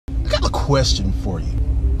question for you.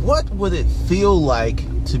 What would it feel like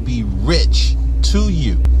to be rich to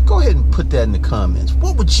you? Go ahead and put that in the comments.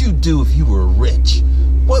 What would you do if you were rich?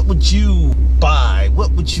 What would you buy?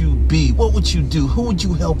 What would you be? What would you do? Who would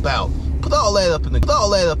you help out? Put all that up in the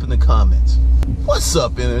comments. What's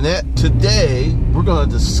up, internet? Today we're going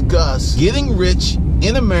to discuss getting rich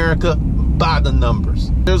in America by the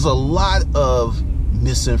numbers. There's a lot of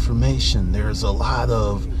misinformation. There's a lot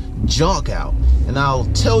of junk out, and I'll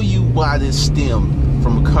tell you why this stemmed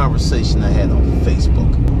from a conversation I had on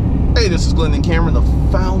Facebook. Hey, this is Glenn and Cameron, the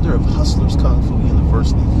founder of Hustlers Kung Fu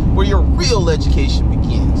University, where your real education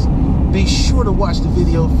begins. Be sure to watch the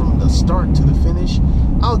video from the start to the finish.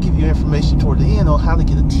 I'll give you information toward the end on how to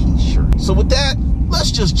get a t-shirt. So with that,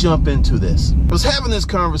 let's just jump into this. I was having this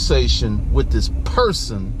conversation with this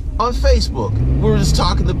person on Facebook. We were just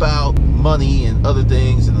talking about money and other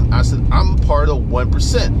things, and I said, I'm part of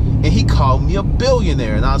 1%. And he called me a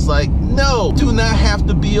billionaire. And I was like, no, do not have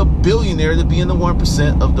to be a billionaire to be in the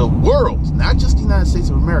 1% of the world, not just the United States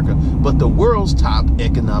of America, but the world's top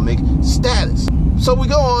economic status. So we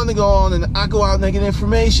go on, and I go out and I get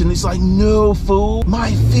information. He's like, no, fool,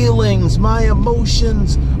 my feelings, my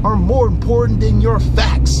emotions are more important than your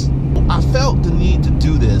facts. I felt the need to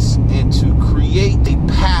do this and to create a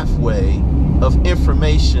pathway of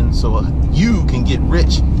information so you can get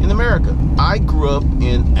rich in America. I grew up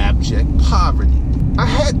in abject poverty. I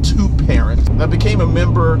had two parents. I became a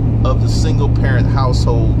member of the single parent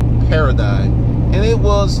household paradigm, and it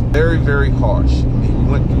was very, very harsh. I mean,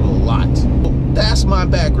 we went through a lot. That's my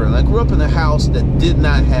background. I grew up in a house that did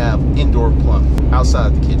not have indoor plumbing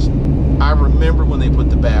outside the kitchen. I remember when they put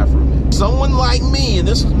the bathroom in. Someone like me, and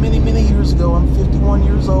this was many, many years ago, I'm 51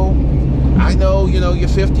 years old. I know, you're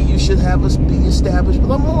 50, you should have us be established,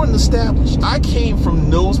 but I'm more than established. I came from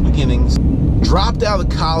those beginnings, dropped out of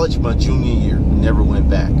college my junior year, never went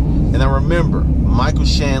back. And I remember Michael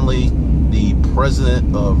Shanley, the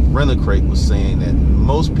president of Rent-A-Crate, was saying that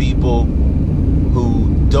most people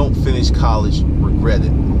who don't finish college regret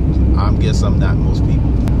it. I guess I'm not most people.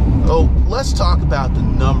 So let's talk about the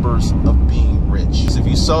numbers of being rich. If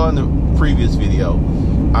you saw in the previous video,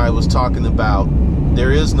 I was talking about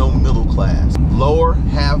there is no middle class. Lower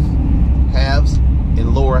haves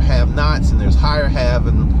and lower have-nots, and there's higher have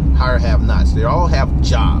and higher have-nots. They all have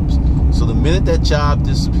jobs. So the minute that job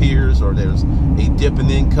disappears or there's a dip in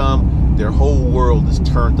income, their whole world is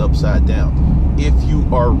turned upside down. If you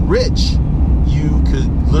are rich, you could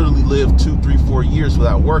literally live 2, 3, 4 years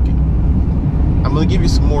without working. I'm going to give you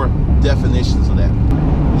some more definitions of that.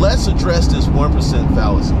 Let's address this 1%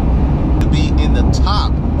 fallacy. To be in the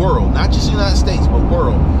top world, not just the United States, but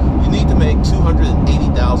world, you need to make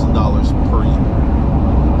 $280,000 per year.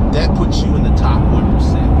 That puts you in the top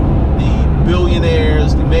 1%. The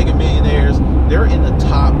billionaires, the mega millionaires, they're in the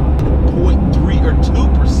top 0.3 or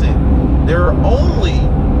 2%. There are only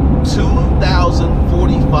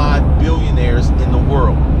 2,045 billionaires in the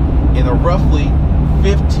world, and a roughly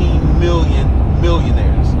 15 million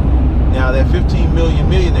millionaires. Now that 15 million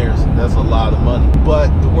millionaires, that's a lot of money,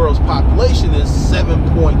 but the world's population is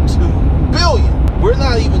 7.2 billion. We're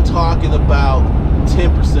not even talking about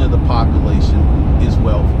 10% of the population is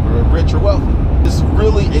wealthy, or rich or wealthy. It's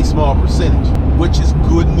really a small percentage, which is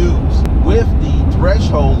good news. With the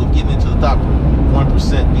threshold of getting into the top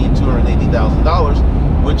 1% being $280,000,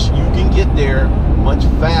 which you can get there much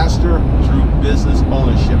faster through business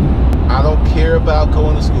ownership. I don't care about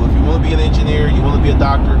going to school. If you want to be an engineer, you want to be a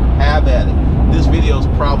doctor, have at it. This video is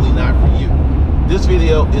probably not for you. This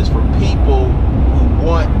video is for people who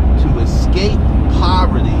want to escape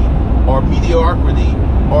poverty or mediocrity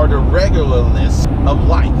or the regularness of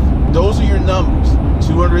life. Those are your numbers.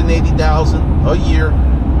 280,000 a year.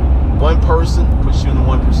 One person puts you in the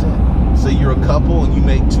 1%. Say you're a couple and you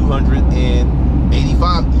make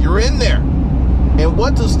 285. You're in there. And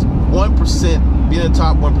what does 1%, being in the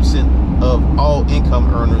top 1% of all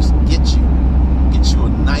income earners, get you? Get you a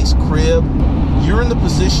nice crib. You're in the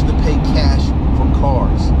position to pay cash for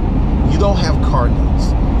cars. You don't have car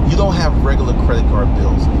notes. You don't have regular credit card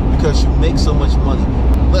bills because you make so much money.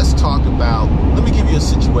 Let's talk about, let me give you a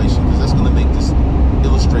situation because that's going to make this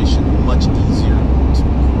illustration much easier to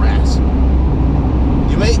grasp.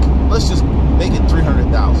 You make, let's just make it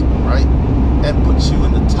 300,000, right? That puts you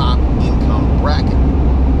in the top income bracket.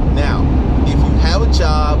 Now, if you have a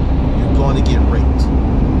job, you're going to get raped.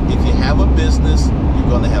 If you have a business, you're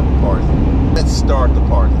going to have a party. Let's start the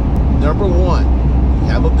party. Number one, you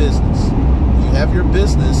have a business. You have your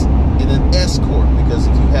business in an S corp, because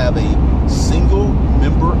if you have a single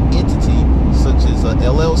member entity, such as a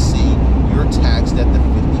LLC, you're taxed at the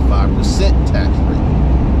 55% tax rate.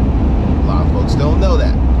 A lot of folks don't know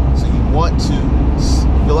that. So you want want to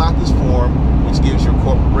fill out this form, which gives your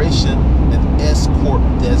corporation an S Corp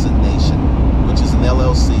designation, which is an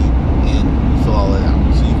LLC, and you fill all that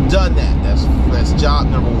out. So you've done that. That's job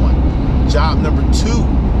number one. Job number two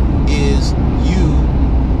is you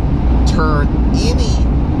turn any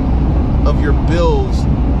of your bills,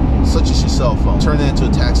 such as your cell phone, turn that into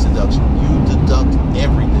a tax deduction. You deduct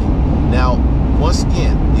everything. Now, once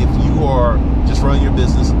again, if you are just running your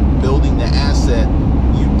business, building the asset,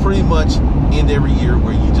 you pretty much end every year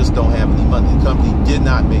where you just don't have any money. The company did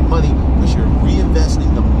not make money, but you're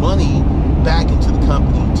reinvesting the money back into the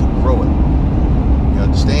company to grow it. You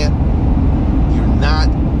understand? You're not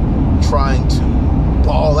trying to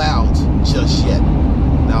ball out just yet.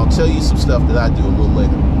 Now, I'll tell you some stuff that I do a little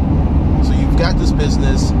later. So you've got this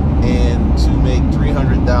business, and to make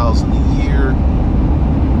 $300,000 a year,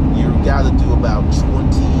 you've got to do about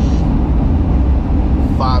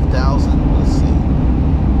 $25,000. Let's see.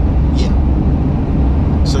 Yeah.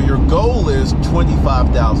 So your goal is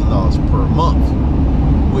 $25,000 per month,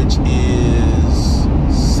 which is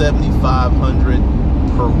 $7,500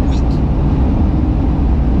 per week.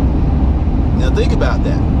 Now think about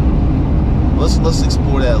that. Let's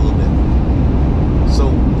explore that a little bit.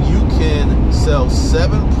 So you can sell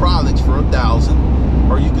 7 products for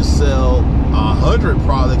 $1,000, or you can sell 100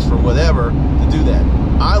 products for whatever to do that.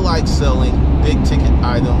 I like selling big ticket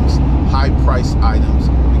items, high price items,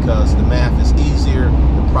 because the math is easier,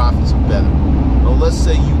 the profits are better. Well, let's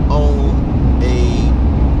say you own a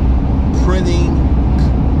printing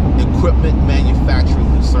equipment manufacturing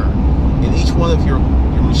concern, and each one of your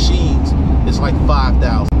machines is like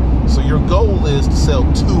 $5,000. So your goal is to sell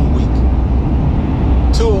 2 a week.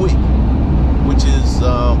 2 a week, which is 8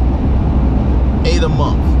 a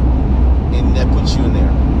month, and that puts you in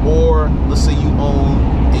there. Or let's say you own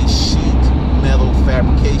a sheet metal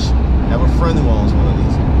fabrication. I have a friend who owns one of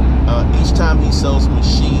these. Each time he sells a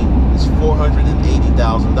machine, it's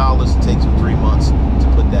 $480,000. It takes him 3 months to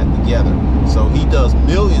put that together. So he does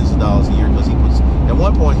millions of dollars a year, because he puts, at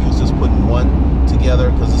one point he was just putting one together,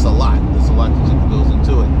 because it's a lot. There's a lot that goes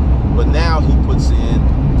into it. But now he puts in,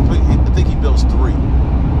 I think he builds 3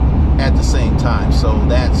 at the same time. So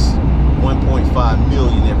that's 1.5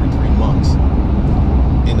 million every 3 months.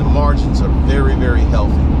 And the margins are very, very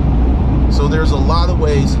healthy. So there's a lot of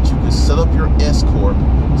ways that you can set up your S Corp,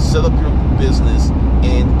 set up your business,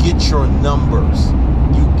 and get your numbers.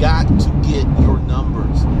 You got to get your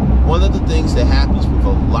numbers. One of the things that happens with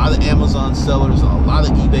a lot of Amazon sellers and a lot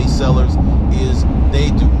of eBay sellers is they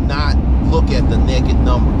do not look at the naked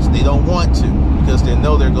numbers. They don't want to, because they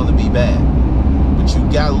know they're going to be bad. But you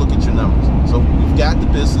got to look at your numbers. So we've got the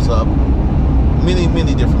business up. Many,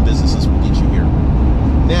 many different businesses will get you here.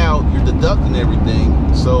 Now you're deducting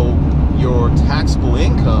everything, so your taxable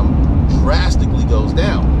income drastically goes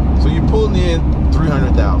down. So you're pulling in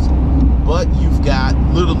 $300,000, but you've got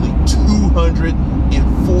literally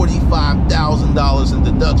 $245,000 in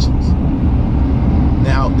deductions.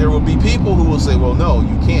 Now there will be people who will say, "Well, no,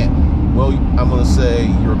 you can't." Well, I'm going to say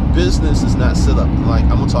your business is not set up. Like,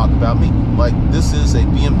 I'm going to talk about me. Like, this is a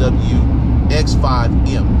BMW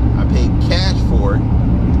X5M. I paid cash for it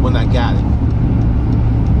when I got it.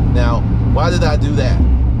 Now, why did I do that?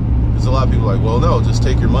 Because a lot of people are like, "Well, no, just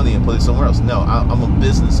take your money and put it somewhere else." No, I'm a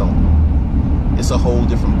business owner. It's a whole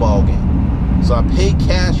different ball game. So I paid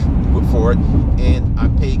cash for it, and I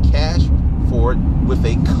paid cash for it with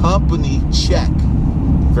a company check.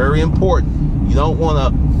 Very important. You don't want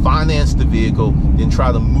to finance the vehicle, then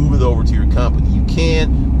try to move it over to your company. You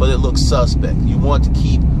can, but it looks suspect. You want to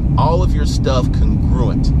keep all of your stuff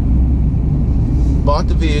congruent. Bought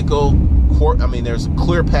the vehicle, there's a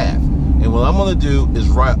clear path. And what I'm going to do is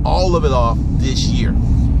write all of it off this year.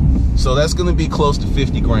 So that's going to be close to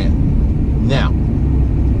 50 grand. Now,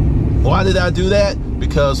 why did I do that?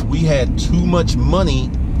 Because we had too much money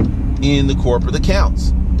in the corporate accounts.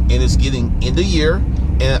 And it's getting end of year,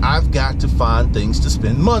 and I've got to find things to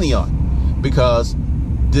spend money on. Because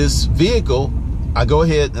this vehicle, I go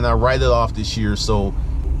ahead and I write it off this year. So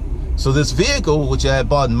this vehicle, which I had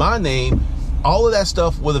bought in my name, all of that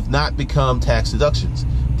stuff would have not become tax deductions.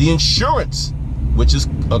 The insurance, which is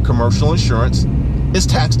a commercial insurance, is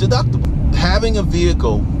tax deductible. Having a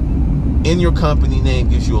vehicle in your company name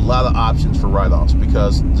gives you a lot of options for write-offs,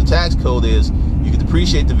 because the tax code is you can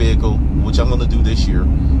depreciate the vehicle, which I'm going to do this year.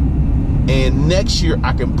 And next year,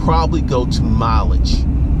 I can probably go to mileage,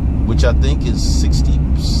 which I think is 60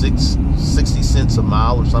 cents a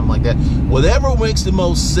mile or something like that. Whatever makes the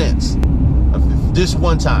most sense. Just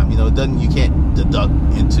one time, you can't deduct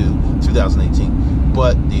into 2018.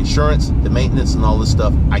 But the insurance, the maintenance, and all this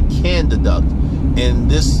stuff, I can deduct.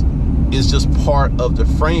 And this is just part of the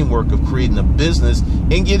framework of creating a business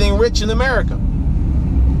and getting rich in America.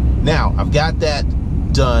 Now, I've got that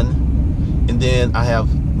done, and then I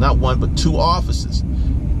have not one but 2 offices.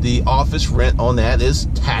 The office rent on that is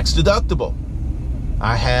tax deductible.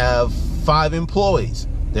 I have 5 employees.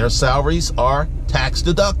 Their salaries are tax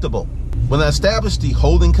deductible. When I established the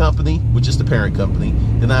holding company, which is the parent company,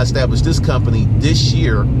 then I established this company this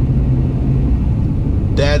year.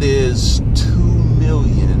 That is $2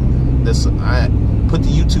 million. I put the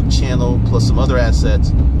YouTube channel plus some other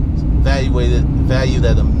assets, valued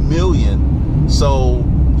at $1 million. So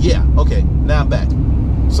yeah, okay, now I'm back.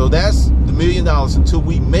 So that's the $1 million. Until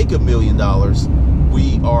we make $1 million,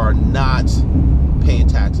 we are not paying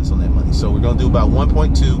taxes on that money. So we're going to do about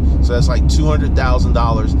 1.2. So that's like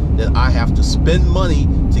 $200,000 that I have to spend money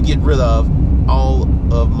to get rid of all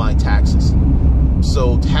of my taxes.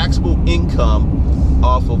 So taxable income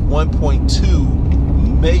off of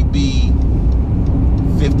 1.2 may be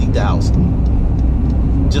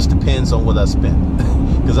 50,000. Just depends on what I spend.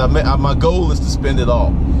 Because my goal is to spend it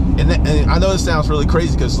all. And I know this sounds really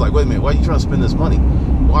crazy because it's like, wait a minute, why are you trying to spend this money?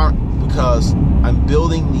 Well, because I'm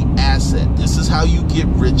building the asset. This is how you get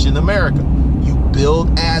rich in America. You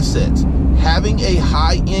build assets. Having a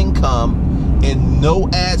high income and no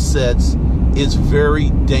assets is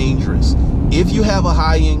very dangerous. If you have a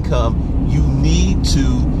high income, you need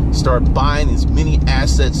to start buying as many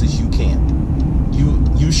assets as you can.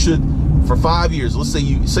 You should, for 5 years, let's say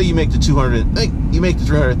you make the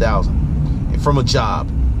 $300,000 from a job.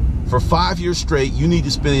 For 5 years straight, you need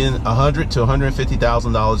to spend $100,000 to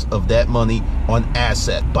 $150,000 of that money on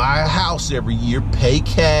asset. Buy a house every year, pay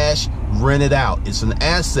cash, rent it out. It's an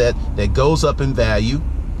asset that goes up in value,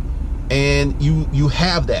 and you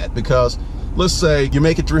have that because let's say you're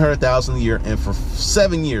making $300,000 a year, and for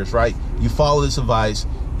 7 years, right? You follow this advice.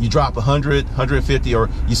 You drop 100, 150, or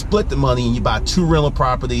you split the money and you buy 2 rental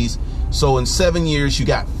properties. So in 7 years, you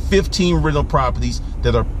got 15 rental properties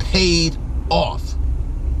that are paid off.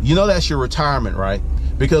 You know that's your retirement, right?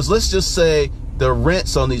 Because let's just say the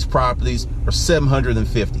rents on these properties are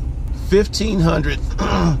 $750. 1,500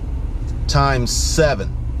 times 7.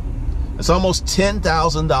 It's almost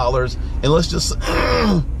 $10,000. And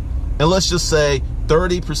let's just say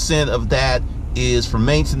 30% of that is for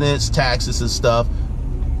maintenance, taxes, and stuff.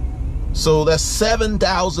 So that's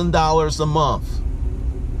 $7,000 a month.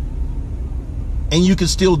 And you can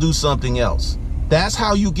still do something else. That's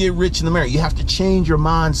how you get rich in America. You have to change your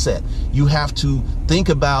mindset. You have to think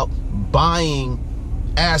about buying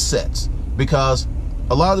assets, because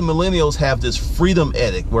a lot of the millennials have this freedom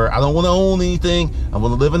ethic where I don't want to own anything. I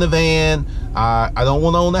want to live in a van. I don't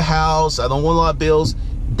want to own a house. I don't want a lot of bills.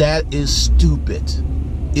 That is stupid.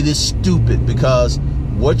 It is stupid, because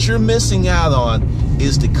what you're missing out on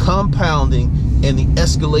is the compounding and the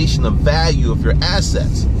escalation of value of your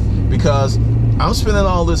assets. Because I'm spending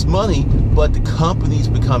all this money, but the company's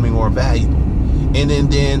becoming more valuable. And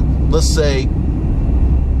then let's say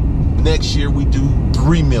next year we do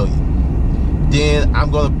 $3 million. Then I'm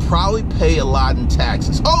going to probably pay a lot in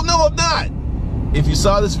taxes. Oh, no, I'm not. If you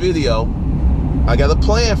saw this video, I got a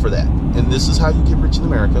plan for that. And this is how you get rich in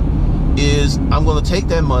America. Is I'm going to take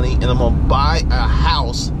that money and I'm going to buy a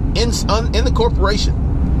house in the corporation.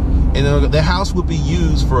 And the house would be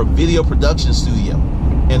used for a video production studio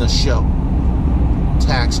and a show.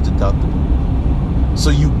 Tax deductible. So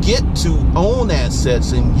you get to own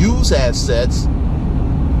assets and use assets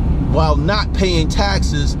while not paying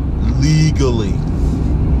taxes legally.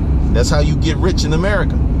 That's how you get rich in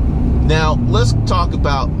America. Now, let's talk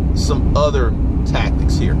about some other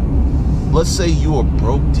tactics here. Let's say you're a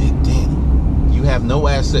broke Dick Danny. You have no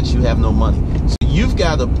assets, you have no money. So you've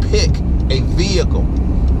got to pick a vehicle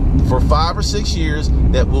for 5 or 6 years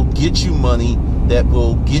that will get you money, that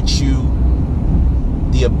will get you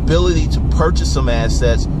the ability to purchase some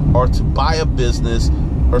assets or to buy a business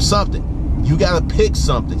or something. You got to pick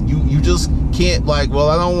something. You just can't, like, well,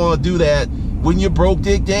 I don't want to do that when you're broke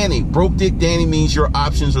Dick Danny. Broke Dick Danny means your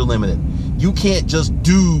options are limited. You can't just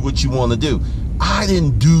do what you want to do. I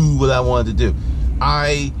didn't do what I wanted to do.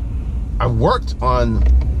 I worked on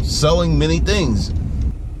selling many things.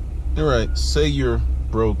 All right, say you're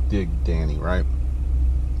broke Dick Danny, right?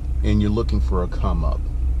 And you're looking for a come up.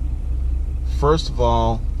 First of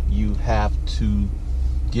all, you have to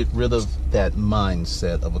get rid of that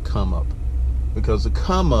mindset of a come up, because a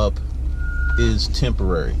come up is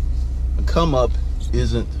temporary. A come up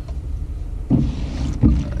isn't,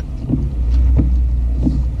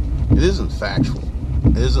 it isn't factual.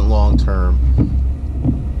 It isn't long term.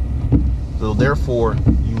 So therefore,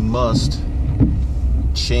 you must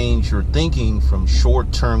change your thinking from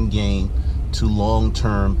short-term gain to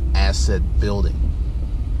long-term asset building.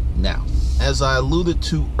 Now, as I alluded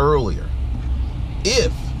to earlier,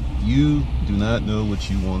 if you do not know what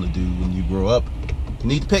you want to do when you grow up, you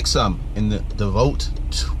need to pick some and devote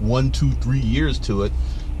 1, 2, 3 years to it.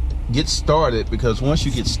 Get started, because once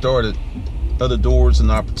you get started, other doors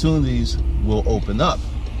and opportunities will open up.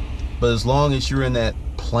 But as long as you're in that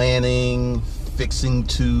planning, fixing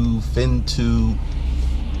to, fin to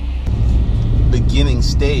beginning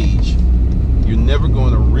stage, you're never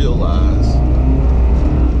going to realize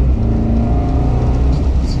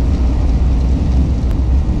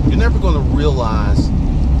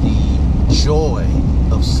the joy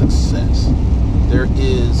of success. There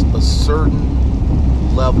is a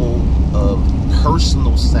certain level of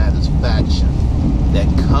personal satisfaction that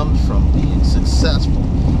comes from being successful.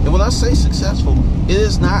 And when I say successful, it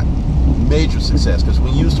is not major success, because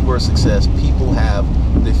when you use the word success, people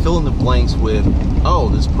they fill in the blanks with, oh,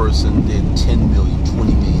 this person did 10 million,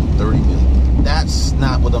 20 million, 30 million. That's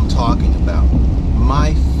not what I'm talking about.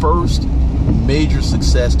 My first major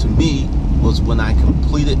success to me was when I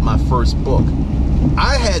completed my first book.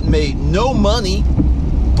 I had made no money,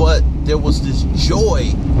 but there was this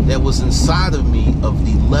joy that was inside of me of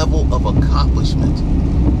the level of accomplishment.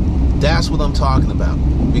 That's what I'm talking about.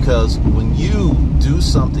 Because when you do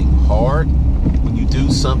something hard, when you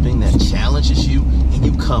do something that challenges you and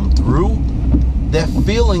you come through, that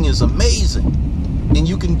feeling is amazing. And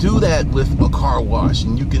you can do that with a car wash,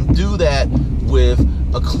 and you can do that with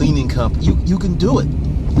a cleaning company. You can do it.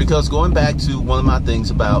 Because going back to one of my things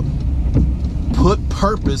about put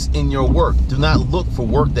purpose in your work. Do not look for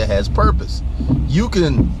work that has purpose. You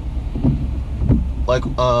can, like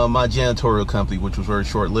my janitorial company, which was very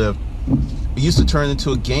short-lived, it used to turn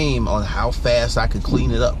into a game on how fast I could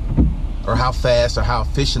clean it up, or how fast or how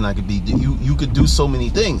efficient I could be. You could do so many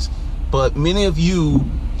things, but many of you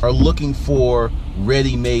are looking for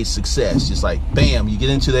ready-made success. Just like, bam, you get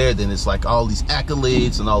into there, then it's like all these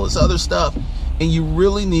accolades and all this other stuff, and you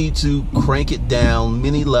really need to crank it down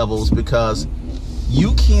many levels, because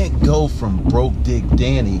you can't go from broke dick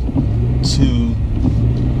Danny to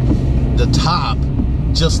the top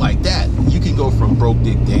just like that. You can go from broke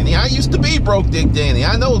dick Danny. I used to be broke dick Danny.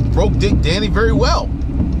 I know broke dick Danny very well.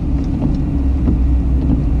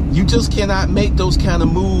 You just cannot make those kind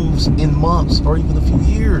of moves in months or even a few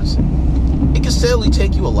years. It can sadly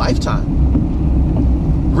take you a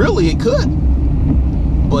lifetime. Really, it could.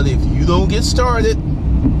 But if you don't get started,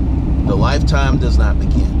 the lifetime does not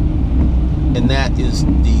begin. And that is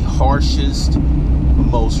the harshest,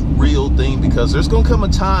 most real thing, because there's going to come a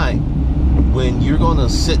time when you're going to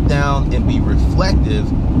sit down and be reflective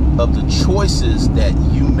of the choices that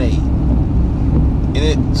you made. And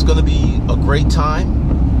it's going to be a great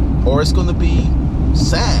time, or it's going to be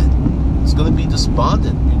sad. It's going to be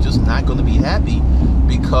despondent. You're just not going to be happy,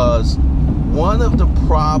 because one of the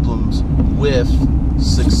problems with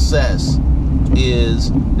success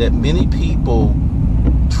is that many people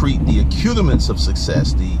treat the accoutrements of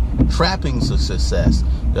success, the trappings of success,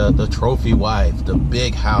 the trophy wife, the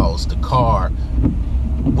big house, the car,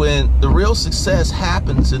 when the real success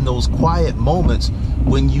happens in those quiet moments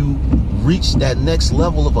when you reach that next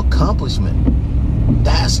level of accomplishment.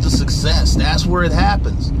 That's the success. That's where it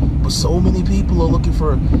happens. But so many people are looking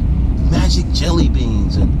for magic jelly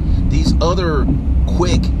beans and these other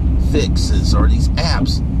quick fixes or these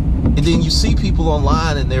apps. And then you see people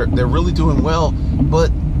online and they're really doing well,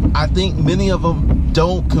 but I think many of them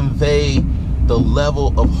don't convey the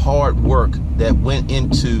level of hard work that went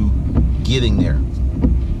into getting there.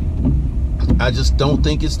 I just don't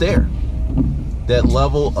think it's there. That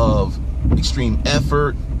level of extreme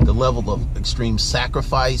effort, the level of extreme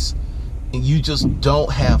sacrifice, and you just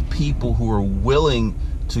don't have people who are willing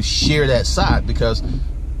to share that side, because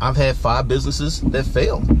I've had 5 businesses that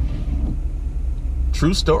failed.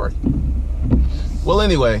 True story. Well,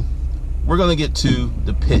 anyway, we're going to get to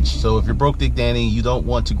the pitch. So if you're broke dick Danny, you don't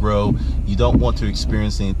want to grow, you don't want to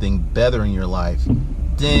experience anything better in your life,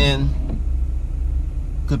 then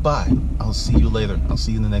goodbye. I'll see you later. I'll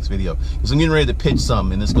see you in the next video, because I'm getting ready to pitch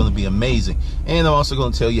something and it's going to be amazing. And I'm also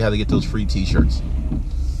going to tell you how to get those free t-shirts.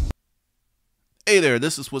 Hey there,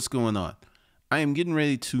 this is what's going on. I am getting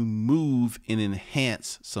ready to move and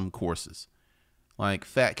enhance some courses. Like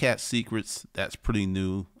Fat Cat Secrets, that's pretty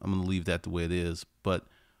new. I'm going to leave that the way it is. But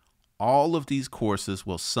all of these courses,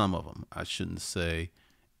 well, some of them, I shouldn't say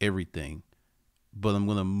everything, but I'm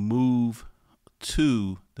going to move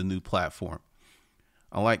to the new platform.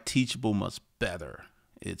 I like Teachable much better.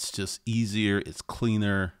 It's just easier. It's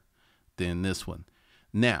cleaner than this one.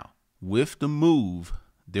 Now, with the move,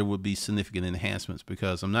 there will be significant enhancements,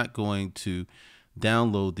 because I'm not going to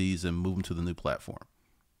download these and move them to the new platform.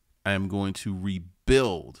 I am going to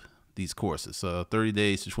rebuild these courses. So 30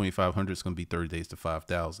 days to 2,500 is going to be 30 days to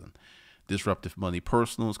 5,000. Disruptive Money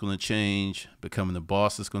Personal is going to change. Becoming the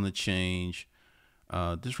Boss is going to change.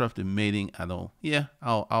 Disruptive Mating, I'll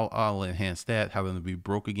enhance that. How to Be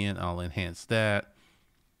Broke Again, I'll enhance that.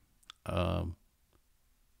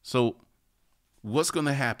 So what's going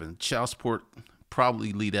to happen? Child support,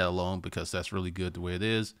 probably leave that alone because that's really good the way it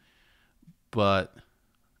is. But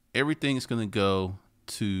everything's going to go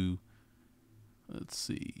to, let's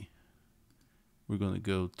see, we're going to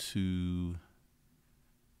go to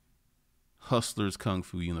Hustlers Kung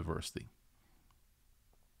Fu University.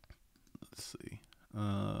 Let's see.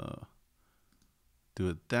 Do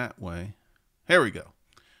it that way. Here we go.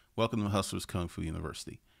 Welcome to Hustlers Kung Fu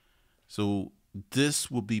University. So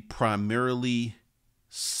this will be primarily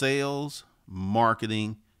sales,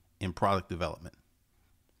 marketing, and product development.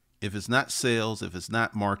 If it's not sales, if it's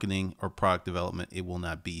not marketing or product development, it will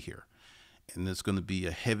not be here. And there's going to be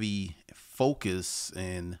a heavy focus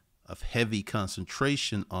and a heavy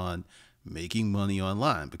concentration on making money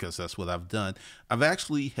online, because that's what I've done. I've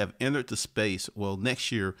actually have entered the space. Well,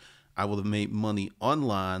 next year I will have made money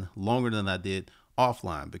online longer than I did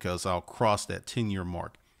offline, because I'll cross that 10-year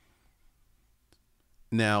mark.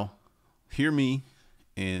 Now, hear me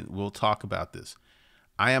and we'll talk about this.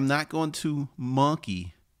 I am not going to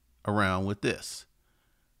monkey around with this.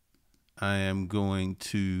 I am going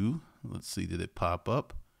to, let's see, did it pop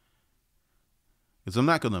up? Because I'm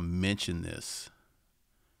not going to mention this.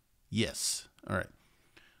 Yes. All right.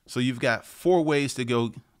 So you've got 4 ways to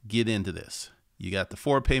go get into this. You got the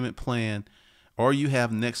 4 payment plan, or you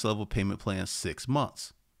have next level payment plan 6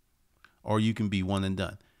 months, or you can be one and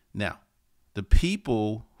done. Now, the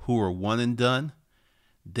people who are one and done,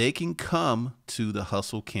 they can come to the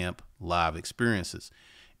Hustle Camp live experiences.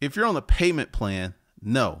 If you're on a payment plan,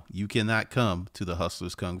 no, you cannot come to the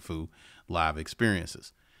Hustlers Kung Fu live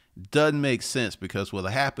experiences. Doesn't make sense, because what'll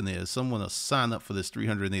happen is someone will sign up for this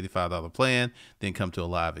 $385 plan, then come to a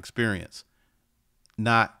live experience.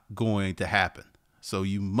 Not going to happen. So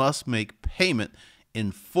you must make payment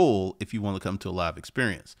in full if you want to come to a live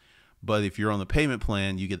experience. But if you're on the payment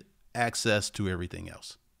plan, you get access to everything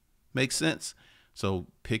else. Makes sense? So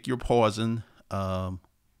pick your poison.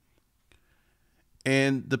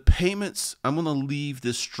 And the payments, I'm going to leave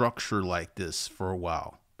this structure like this for a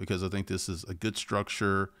while, because I think this is a good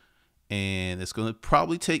structure, and it's going to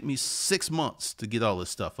probably take me 6 months to get all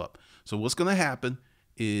this stuff up. So what's going to happen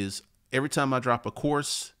is every time I drop a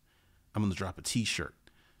course, I'm going to drop a t-shirt.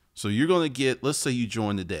 So you're going to get, let's say you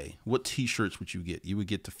join today. What t-shirts would you get? You would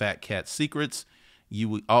get the Fat Cat Secrets. You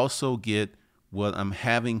would also get what I'm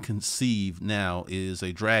having conceived now is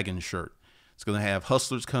a dragon shirt. It's going to have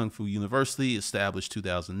Hustlers Kung Fu University, established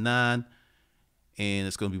 2009. And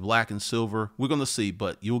it's going to be black and silver. We're going to see,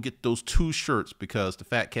 but you'll get those 2 shirts, because the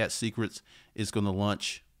Fat Cat Secrets is going to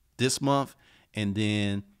launch this month. And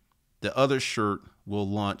then the other shirt will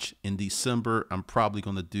launch in December. I'm probably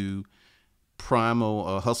going to do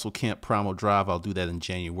Primal, Hustle Camp Primal Drive. I'll do that in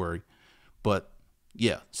January. But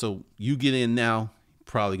yeah, so you get in now,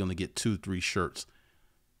 probably going to get 2-3 shirts.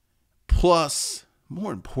 Plus,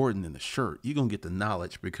 more important than the shirt, you're going to get the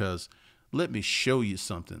knowledge, because let me show you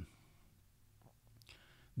something.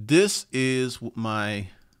 This is my,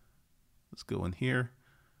 let's go in here.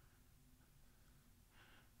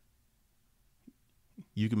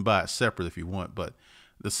 You can buy it separate if you want, but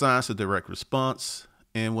the Science of Direct Response.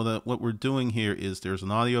 And what we're doing here is there's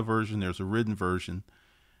an audio version, there's a written version.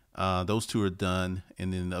 Those 2 are done.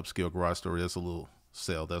 And then the Upscale Garage Story, that's a little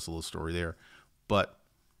sale. That's a little story there. But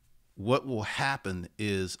what will happen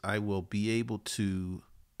is I will be able to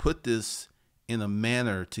put this in a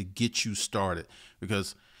manner to get you started.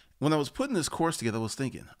 Because when I was putting this course together, I was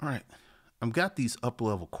thinking, all right, I've got these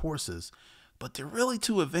up-level courses, but they're really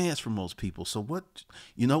too advanced for most people. So what,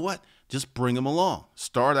 you know what? Just bring them along.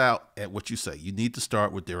 Start out at what you say. You need to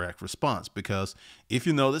start with direct response, because if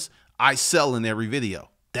you notice, I sell in every video.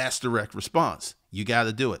 That's direct response. You got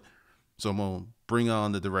to do it. So I'm going to bring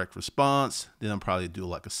on the direct response. Then I'm probably do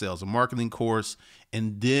like a sales and marketing course,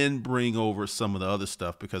 and then bring over some of the other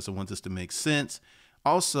stuff, because I want this to make sense.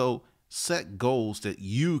 Also, set goals that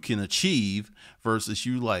you can achieve versus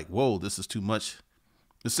you like, whoa, this is too much.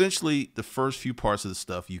 Essentially, the first few parts of the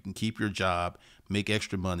stuff, you can keep your job, make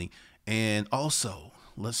extra money. And also,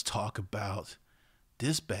 let's talk about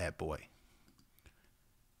this bad boy.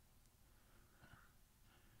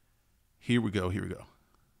 Here we go. Here we go.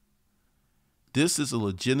 This is a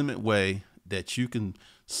legitimate way that you can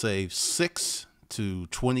save $6,000 to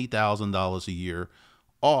 $20,000 a year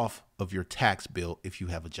off of your tax bill if you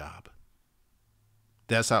have a job.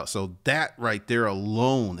 That's how, so that right there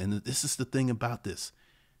alone, and this is the thing about this,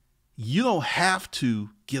 you don't have to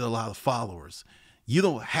get a lot of followers. You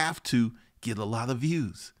don't have to get a lot of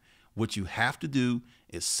views. What you have to do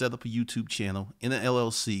is set up a YouTube channel in an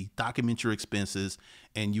LLC, document your expenses,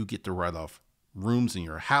 and you get to write off rooms in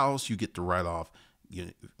your house. You get to write off,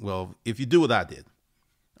 well, if you do what I did,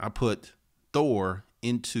 I put Thor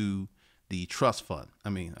into the trust fund.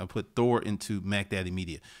 I put Thor into Mac Daddy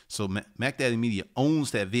Media. So Mac Daddy Media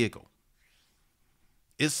owns that vehicle.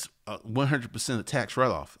 It's 100% a tax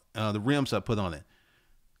write-off. The rims I put on it,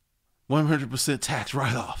 100% tax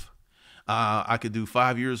write-off. I could do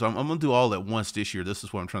 5 years. I'm going to do all at once this year. This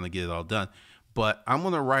is what I'm trying to get it all done. But I'm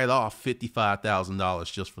going to write off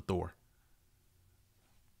 $55,000 just for Thor.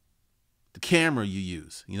 The camera you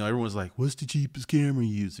use. Everyone's like, what's the cheapest camera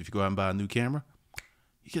you use? If you go out and buy a new camera,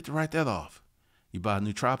 you get to write that off. You buy a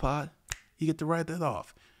new tripod, you get to write that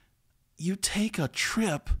off. You take a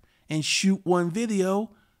trip and shoot one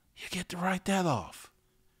video, you get to write that off.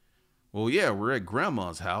 Well, yeah, we're at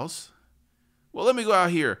grandma's house. Well, let me go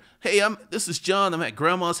out here. Hey, this is John. I'm at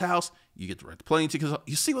grandma's house. You get to write the plane tickets.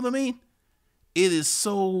 You see what I mean? It is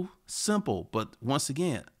so simple. But once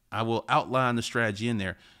again, I will outline the strategy in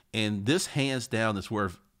there. And this hands down is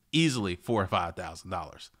worth easily $4,000 or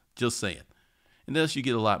 $5,000. Just saying. And thus you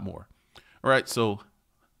get a lot more. All right, so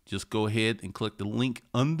just go ahead and click the link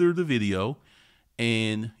under the video,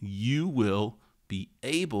 and you will be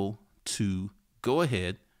able to go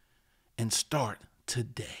ahead and start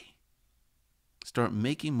today. Start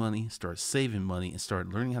making money, start saving money, and start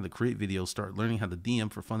learning how to create videos, start learning how to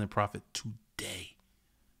DM for fun and profit today.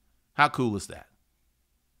 How cool is that?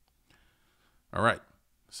 All right,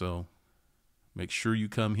 so make sure you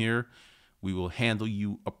come here. We will handle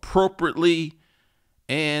you appropriately.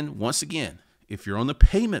 And once again, if you're on the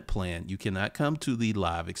payment plan, you cannot come to the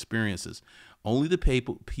live experiences. Only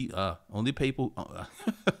the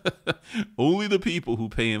only the people who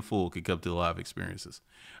pay in full can come to the live experiences.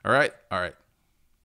 All right.